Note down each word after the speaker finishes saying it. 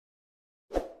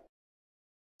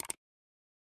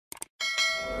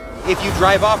if you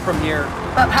drive off from here...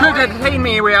 To detain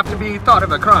me, we have to be thought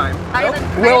of a crime.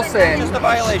 Wilson. Just a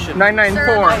violation. 994.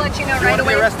 Sir, I'll let you know You want to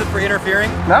be arrested for interfering?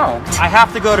 No. I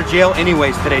have to go to jail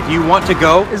anyways today. Do you want to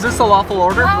go? Is this a lawful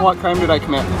order? What crime did I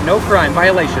commit? No crime.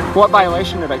 Violation. What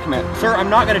violation did I commit? Sir, I'm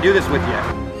not going to do this with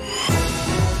you.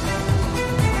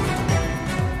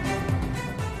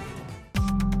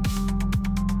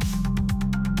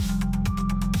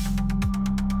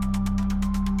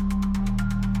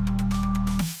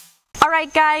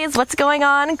 Alright guys, what's going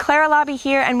on? Clara Lobby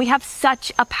here, and we have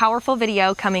such a powerful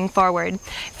video coming forward,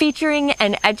 featuring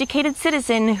an educated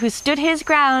citizen who stood his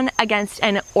ground against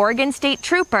an Oregon State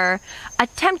trooper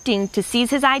attempting to seize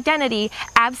his identity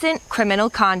absent criminal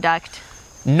conduct.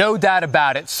 No doubt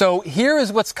about it. So here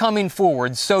is what's coming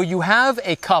forward. So you have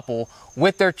a couple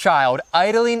with their child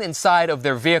idling inside of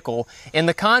their vehicle in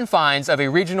the confines of a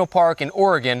regional park in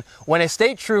Oregon when a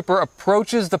state trooper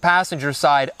approaches the passenger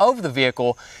side of the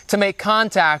vehicle to make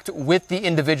contact with the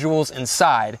individuals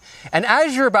inside. And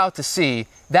as you're about to see,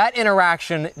 that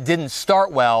interaction didn't start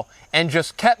well and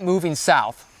just kept moving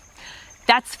south.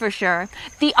 That's for sure.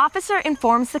 The officer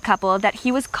informs the couple that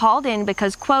he was called in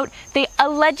because, quote, they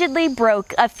allegedly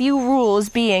broke a few rules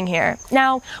being here.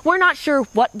 Now, we're not sure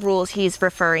what rules he's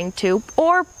referring to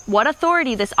or what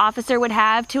authority this officer would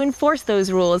have to enforce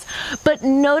those rules. But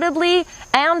notably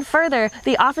and further,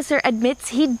 the officer admits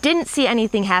he didn't see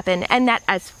anything happen and that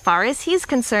as far as he's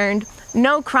concerned,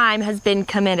 no crime has been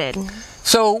committed.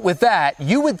 So with that,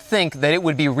 you would think that it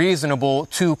would be reasonable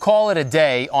to call it a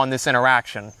day on this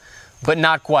interaction. But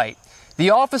not quite. The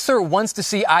officer wants to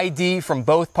see ID from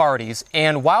both parties,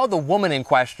 and while the woman in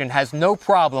question has no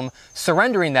problem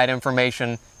surrendering that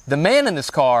information, the man in this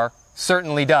car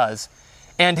certainly does.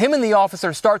 And him and the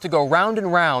officer start to go round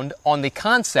and round on the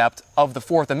concept of the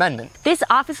Fourth Amendment. This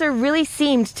officer really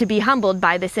seemed to be humbled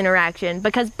by this interaction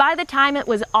because by the time it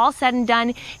was all said and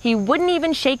done, he wouldn't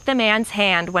even shake the man's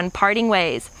hand when parting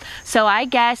ways. So I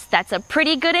guess that's a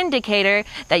pretty good indicator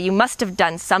that you must have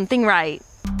done something right.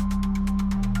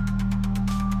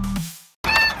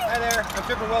 I'm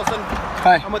Trooper Wilson.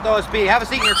 Hi. I'm with OSB. Have a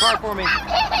seat in your car for me.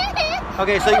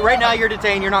 Okay, so right now you're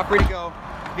detained. You're not free to go.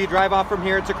 If you drive off from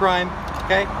here, it's a crime.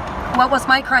 Okay? What was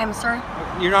my crime, sir?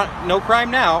 You're not, no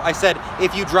crime now. I said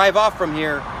if you drive off from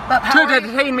here. But how to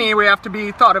detain me, we have to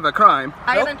be thought of a crime.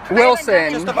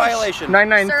 Wilson. Just a violation.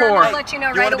 994. Sir, I'll let you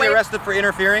know Do you right want to be away. arrested for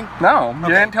interfering? No, you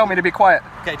didn't tell me to be quiet.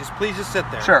 Okay, please just sit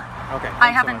there. Sure. Okay.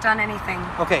 I haven't done anything.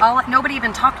 Okay. Nobody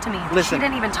even talked to me. Listen, she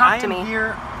didn't even talk to me. I am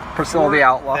here. Priscilla the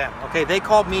Outlaw. Them. Okay, they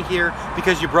called me here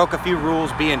because you broke a few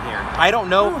rules being here. I don't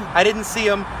know. I didn't see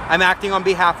them. I'm acting on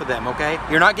behalf of them, okay?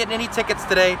 You're not getting any tickets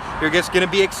today. You're just going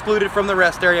to be excluded from the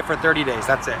rest area for 30 days.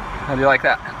 That's it. How do you like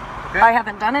that? Okay? I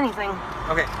haven't done anything.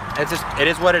 Okay, it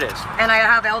is what it is. And I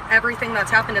have everything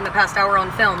that's happened in the past hour on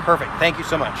film. Perfect. Thank you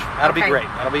so much. That'll be great.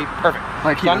 That'll be perfect.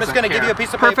 Like so I'm just going to give you a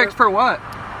piece of paper. Perfect for what?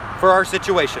 For our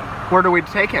situation. Where do we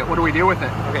take it? What do we do with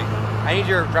it? Okay, I need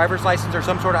your driver's license or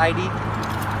some sort of ID.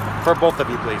 For both of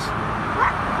you, please.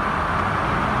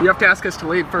 You have to ask us to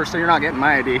leave first, so you're not getting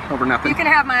my ID over nothing. You can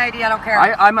have my ID, I don't care.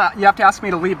 You have to ask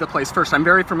me to leave the place first. I'm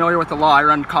very familiar with the law. I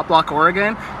run Cop Block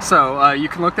Oregon, so you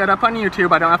can look that up on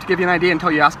YouTube. I don't have to give you an ID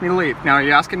until you ask me to leave. Now, are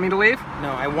you asking me to leave?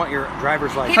 No, I want your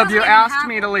driver's license. Have you asked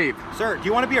me to leave? Sir, do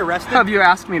you want to be arrested? Have you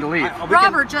asked me to leave?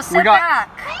 Robert, just sit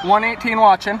back. 118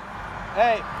 watching.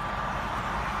 Hey.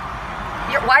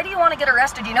 Why do you want to get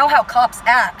arrested? You know how cops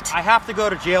act. I have to go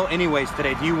to jail anyways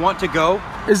today. Do you want to go?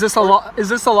 Is this a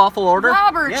lawful order?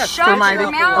 Robert, yes, shut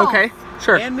your mouth. Okay,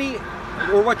 sure. Hand me,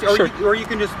 or what? Or, sure. Or you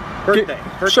can just birthday.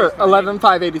 Sure.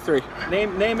 11/5/83.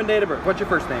 Name and date of birth. What's your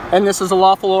first name? And this is a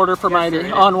lawful order for my ID.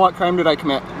 Sir, on what crime did I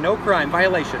commit? No crime.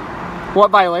 Violation.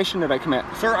 What violation did I commit?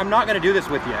 Sir, I'm not going to do this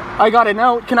with you. I got a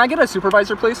note. Can I get a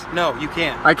supervisor, please? No, you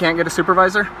can't. I can't get a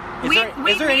supervisor?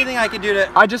 Is there anything I can do to...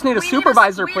 I just need a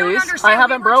supervisor, please. I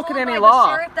haven't broken any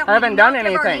law. I haven't done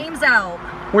anything.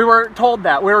 We were told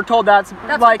that. We were told that's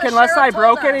like, unless I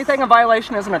broke anything, a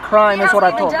violation isn't a crime, is what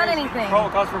I told. Done anything. Probable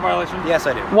cause for violation? Yes,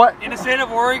 I do. What? In the state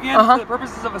of Oregon, for the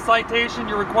purposes of a citation,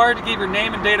 you're required to give your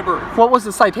name and date of birth. What was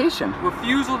the citation?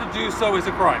 Refusal to do so is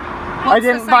a crime. I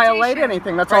didn't violate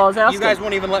anything. That's all I was asking. You guys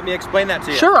won't even let me explain that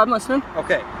to you. Sure, I'm listening.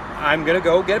 Okay. I'm going to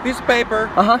go get a piece of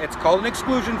paper. It's called an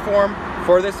exclusion form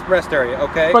for this rest area,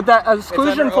 okay? But that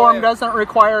exclusion form doesn't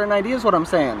require an ID is what I'm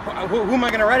saying. Who am I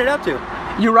going to write it out to?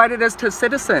 You write it as to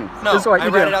citizen. No, is what I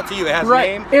you write do. it out to you. It has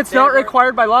right. name. It's not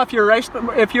required by law. If you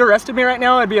arrested me right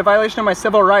now, it'd be a violation of my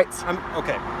civil rights.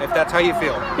 Okay, if that's how you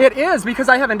feel. It is, because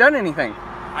I haven't done anything.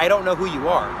 I don't know who you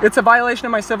are. It's a violation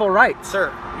of my civil rights.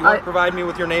 Sir, you want to provide me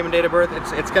with your name and date of birth?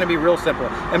 It's going to be real simple.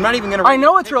 I'm not even going to... I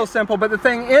know it's real simple, but the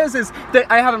thing is that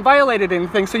I haven't violated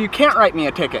anything, so you can't write me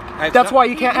a ticket. That's why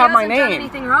you can't have my name. He hasn't done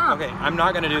anything wrong. Okay, I'm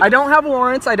not going to do that. I don't have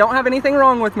warrants. I don't have anything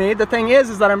wrong with me. The thing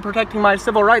is that I'm protecting my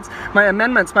civil rights, my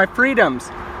amendments, my freedoms.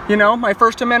 You know, my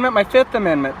First Amendment, my Fifth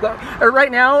Amendment.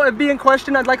 Right now, being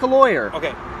questioned, I'd like a lawyer.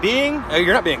 Okay,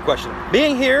 you're not being questioned.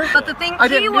 Being here... But the thing,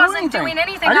 he wasn't doing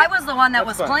anything. I was the one that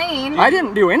was playing. I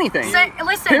didn't do anything.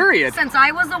 Listen, period. Since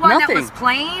I was the one that was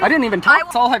playing... I didn't even talk.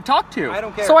 That's all I've talked to. I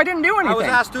don't care. So I didn't do anything. I was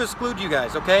asked to exclude you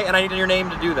guys, okay? And I needed your name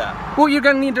to do that. Well, you're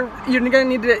gonna need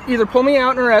to either pull me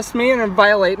out and arrest me and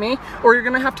violate me, or you're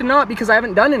gonna have to not, because I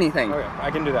haven't done anything. Okay,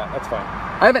 I can do that. That's fine.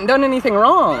 I haven't done anything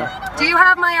wrong. Do you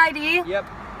have my ID? Yep.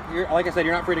 Like I said,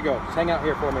 you're not free to go. Just hang out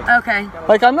here for me. Okay.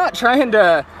 Like, I'm not trying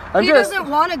to... He doesn't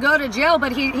want to go to jail,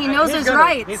 but he knows his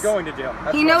rights. He's going to jail.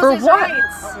 He knows his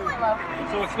rights.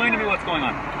 So explain to me what's going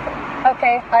on.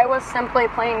 Okay, I was simply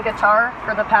playing guitar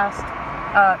for the past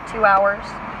 2 hours.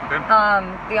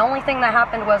 Okay. The only thing that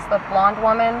happened was the blonde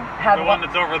woman had... The one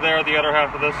that's over there, the other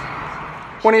half of this?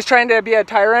 When he's trying to be a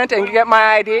tyrant and get my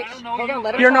ID. Hold on,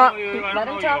 let him You're talk. not... Let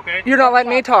him talk. You're not letting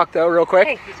me talk, though, real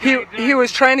quick. He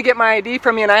was trying to get my ID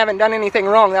from me, and I haven't done anything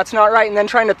wrong. That's not right. And then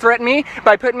trying to threaten me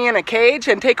by putting me in a cage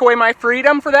and take away my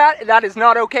freedom for that, that is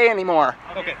not okay anymore.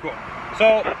 Okay, cool.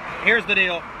 So, here's the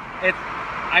deal.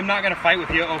 I'm not going to fight with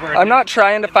you over... I'm not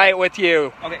trying to fight with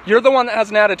you. Okay. You're the one that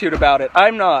has an attitude about it.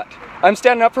 I'm not. I'm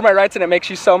standing up for my rights, and it makes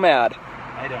you so mad.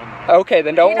 I don't. Okay,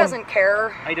 then don't... He doesn't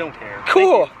care. I don't care.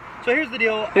 Cool. So here's the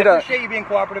deal. I appreciate you being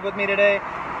cooperative with me today.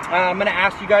 I'm going to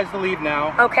ask you guys to leave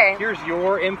now. Okay. Here's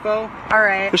your info. All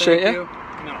right. Appreciate you.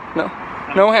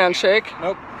 No handshake.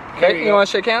 Nope. Okay, you want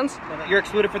to shake hands? You're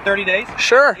excluded for 30 days.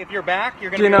 Sure. If you're back,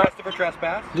 you're going to be arrested for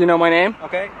trespass. Do you know my name?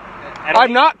 Okay.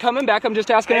 I'm not coming back. I'm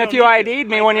just asking if you ID'd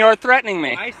me when you were threatening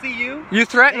me. I see you. You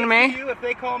threatened me. If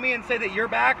they call me and say that you're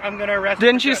back, I'm going to arrest you.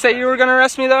 Didn't you say you were going to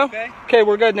arrest me, though? Okay. Okay,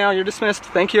 we're good now. You're dismissed.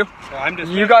 Thank you. So I'm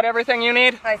dismissed. You got everything you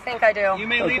need? I think I do. You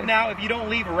may leave now. If you don't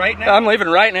leave right now... I'm leaving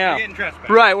right now. You're getting trespassed.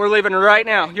 Right, we're leaving right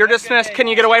now. You're dismissed. Can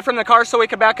you get away from the car so we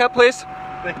can back up, please?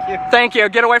 Thank you. Thank you.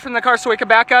 Get away from the car so we can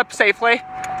back up safely.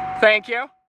 Thank you.